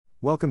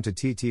Welcome to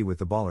TT with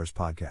the Ballers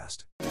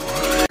podcast.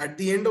 At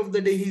the end of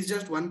the day, he's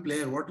just one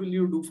player. What will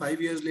you do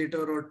 5 years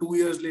later or 2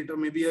 years later,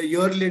 maybe a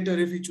year later,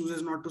 if he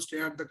chooses not to stay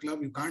at the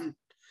club? You can't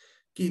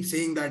keep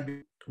saying that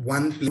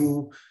one player.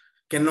 You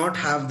cannot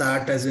have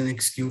that as an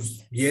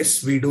excuse.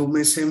 Yes, we do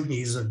miss him.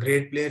 He's a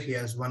great player. He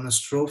has won us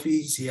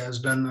trophies. He has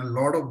done a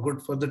lot of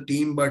good for the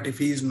team. But if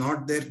he is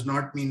not there, it does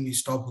not mean we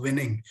stop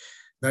winning.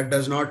 That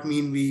does not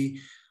mean we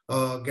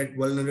get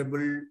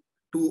vulnerable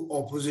to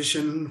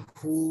opposition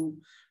who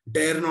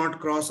dare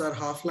not cross our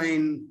half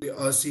line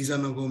a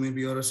season ago,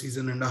 maybe, or a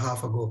season and a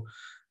half ago.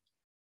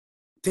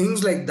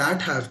 Things like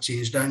that have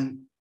changed.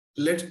 And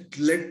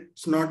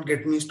let's not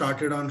get me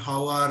started on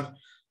how our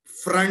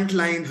front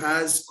line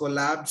has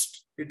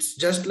collapsed. It's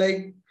just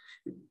like,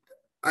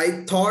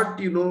 I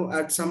thought,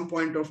 at some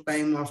point of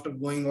time after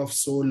going off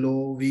so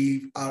low,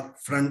 our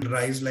front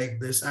rise like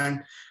this.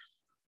 And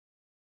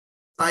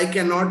I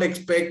cannot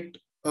expect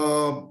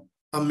a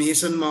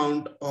Mason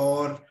Mount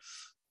or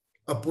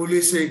a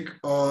Pulisic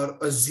or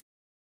a